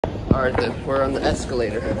Alright then, we're on the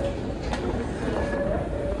escalator.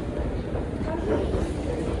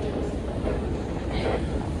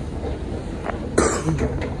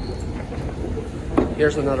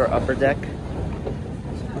 Here's another upper deck.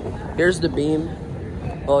 Here's the beam.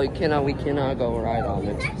 Oh, we cannot go right on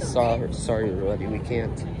it. Sorry everybody, we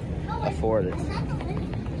can't afford it.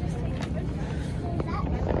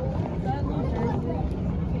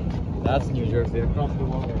 That's New Jersey, across the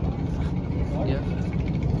water. Yeah.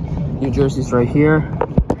 New Jersey's right here.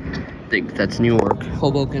 I think that's Newark.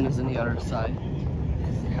 Hoboken is on the other side.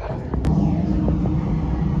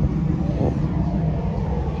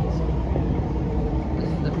 This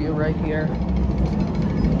is the view right here.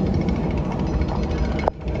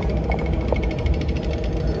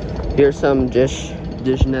 Here's some Dish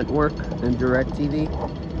Network and DirecTV.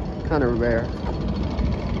 Kind of rare.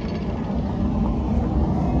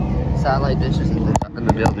 Satellite dishes in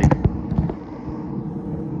the building.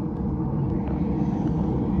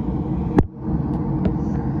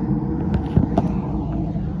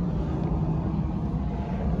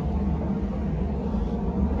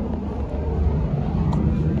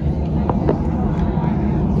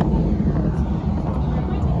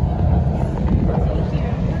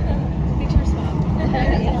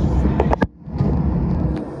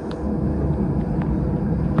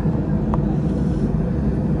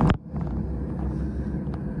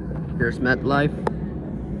 Here's MetLife.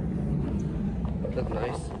 That's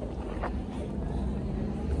nice.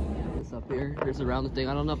 It's up here. Here's a rounded thing.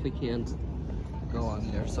 I don't know if we can't go on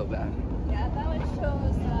there so bad. Yeah, that one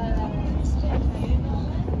shows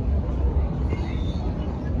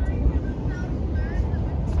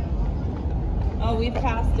oh, we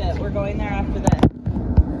passed it. We're going there after this.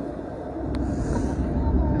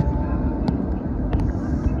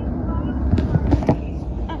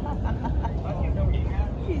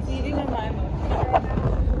 He's eating a lime.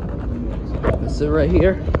 This is it right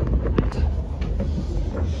here.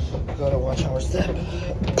 Gotta watch our step.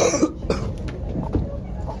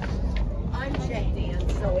 I'm checked in,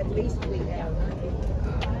 so at least we have.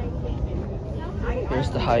 Here's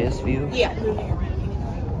the highest view. Yeah.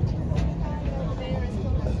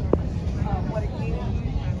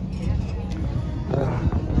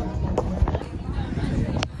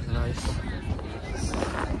 Nice.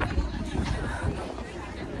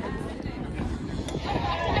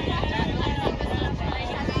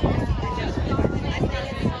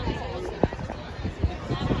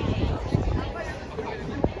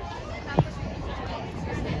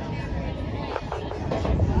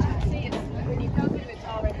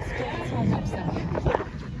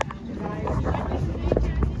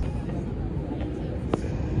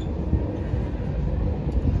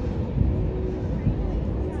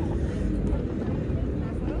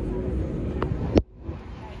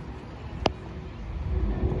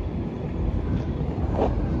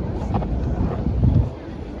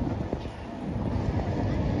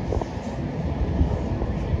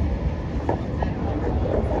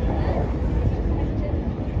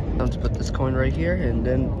 I'm to put this coin right here, and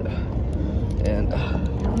then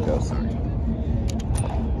here we go. Sorry.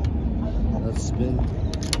 Let's spin.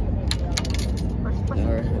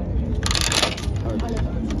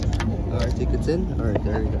 All right, think it's in. All right,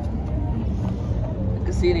 there you go. You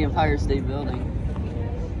can see the Empire State Building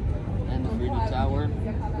and the Freedom Tower.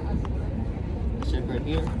 Ship right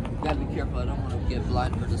here. Gotta be careful. I don't want to get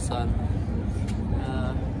blind for the sun.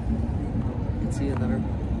 You can see another.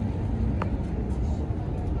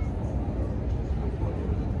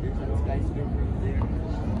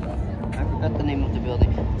 I forgot the name of the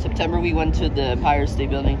building. September we went to the Empire State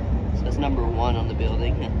Building. So that's number 1 on the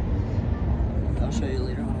building. I'll show you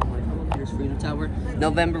later on my phone. Here's Freedom Tower.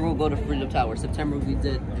 November we'll go to Freedom Tower. September we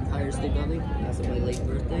did Empire State Building. That's my late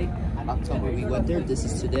birthday. October we went there. This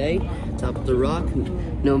is today. Top of the Rock.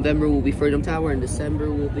 November will be Freedom Tower, and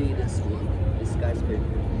December will be this one. This skyscraper.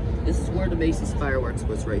 This is where the Macy's fireworks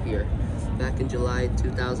was right here. Back in July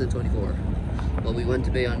 2024. Well, we went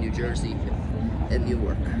to Bayonne, New Jersey, and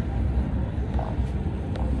Newark.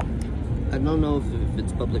 I don't know if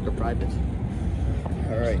it's public or private.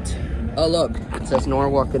 All right. Oh, look, it says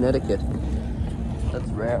Norwalk, Connecticut. That's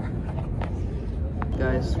rare.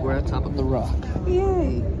 Guys, we're at top of the rock.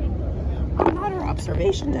 Yay. Another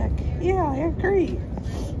observation deck. Yeah, I agree.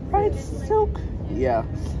 Right, Silk? Yeah,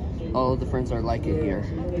 all of the friends are like it here.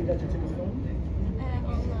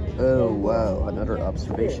 Oh, wow, another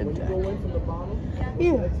observation deck.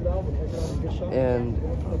 Yeah. And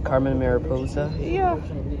Carmen Mariposa. Yeah.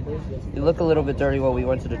 You look a little bit dirty. Well, we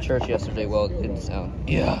went to the church yesterday. Well, it didn't sound.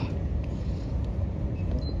 Yeah.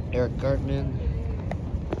 Eric Gartman.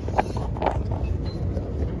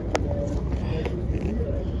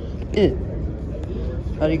 Yeah.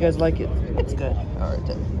 How do you guys like it? It's good. All right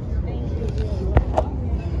then.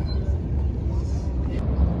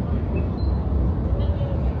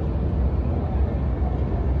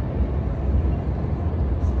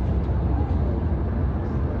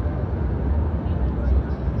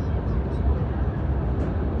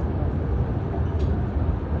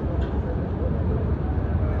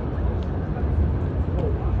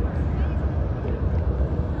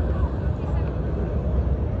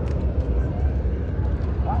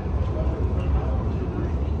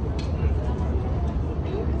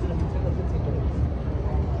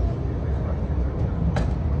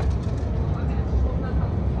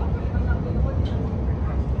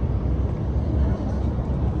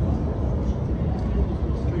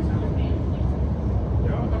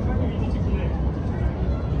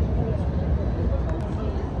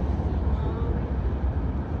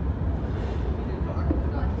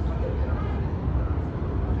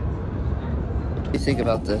 What do you think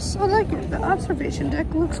about this? I like it. The observation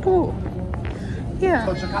deck looks cool. Yeah.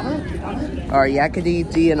 Our Yakety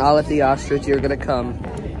D and Olive the ostrich, you're gonna come.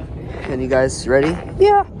 And you guys ready?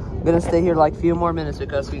 Yeah. I'm gonna stay here like a few more minutes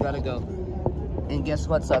because we gotta go. And guess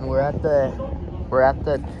what, son? We're at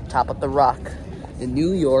the top of the rock in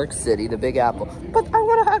New York City, the Big Apple. But I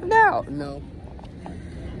want to hug now. No.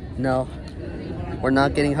 No. We're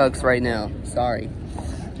not getting hugs right now. Sorry.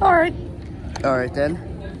 All right. All right then.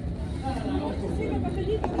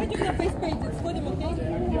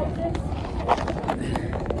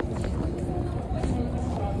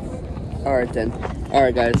 All right then. All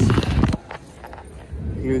right, guys.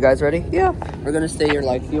 You guys ready? Yeah. We're gonna stay here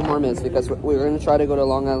like a few more minutes because we're gonna try to go to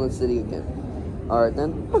Long Island City again. All right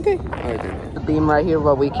then. Okay. All right then. The beam right here,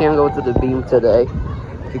 but we can't go to the beam today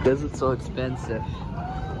because it's so expensive.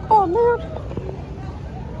 Oh man.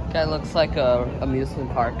 That looks like a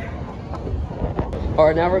amusement park. All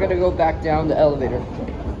right, now we're gonna go back down the elevator.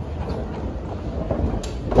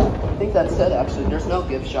 I think that's it. Actually, there's no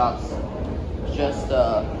gift shops. Just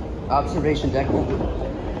observation deck. I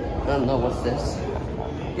don't know what's this.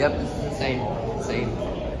 Yep, this is the same.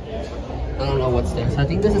 I don't know what's this. I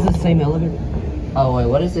think this is the same elevator. Oh wait,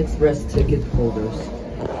 what is express ticket holders?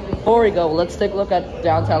 Before we go, let's take a look at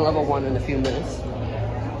downtown level 1 in a few minutes.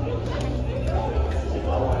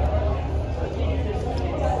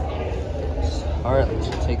 All right,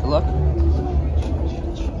 let's take a look. I'm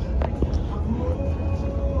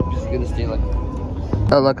just gonna stay like.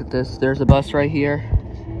 Oh, look at this. There's a bus right here.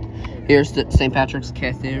 Here's the St. Patrick's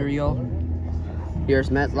Cathedral. Here's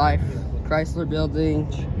MetLife, Chrysler Building.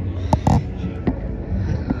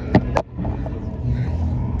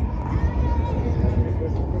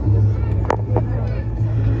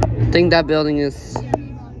 I think that building is.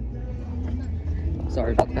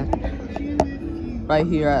 Sorry about that. Right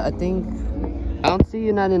here, I think. I don't see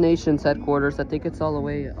United Nations headquarters. I think it's all the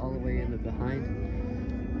way in the behind.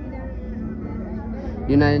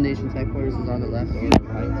 United Nations headquarters is on the left or the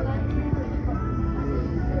right.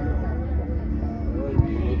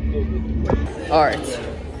 All right.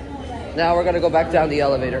 Now we're gonna go back down the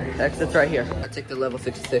elevator. Exit's right here. I take the level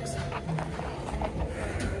 66.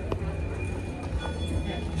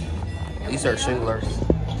 These are shinglers.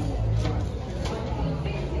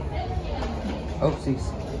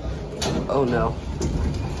 Oopsies. Oh no.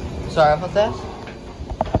 Sorry about that.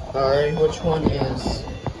 Alright, which one is?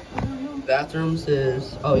 Bathrooms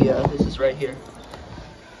is, oh yeah, this is right here.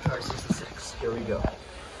 Alright, 66. Here we go.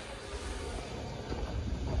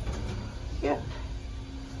 Yeah.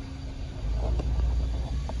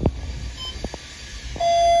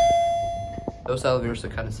 Those elevators are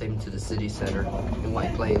kind of same to the city center in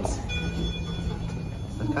White Plains.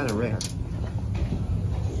 That's kind of rare.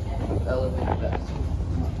 Elevator best.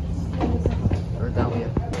 Or down here.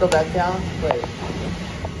 Go back down? Wait.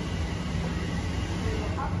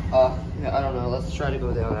 Yeah, I don't know. Let's try to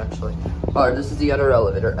go down actually. Alright, this is the other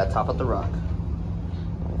elevator at top of the rock.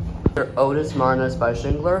 Otis Marnas by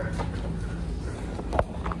Shingler.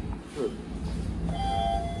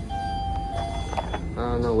 I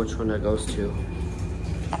don't know which one that goes to.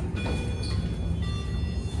 I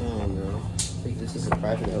don't know. I think this is a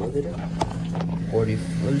private elevator. 40.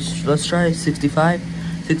 Let's try 65.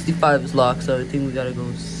 65 is locked, so I think we gotta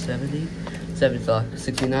go 70. 70 is locked.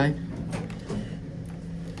 69.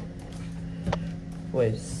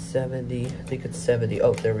 Wait, 70. I think it's 70.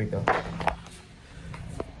 Oh, there we go.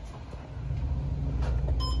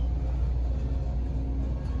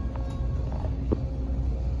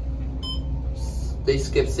 They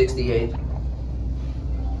skipped 68.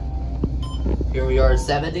 Here we are at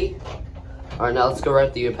 70. Alright, now let's go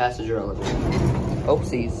right to your passenger elevator.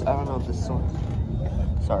 Oopsies. I don't know if this is on.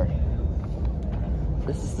 Sorry.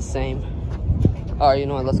 This is the same. Alright, you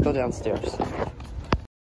know what? Let's go downstairs.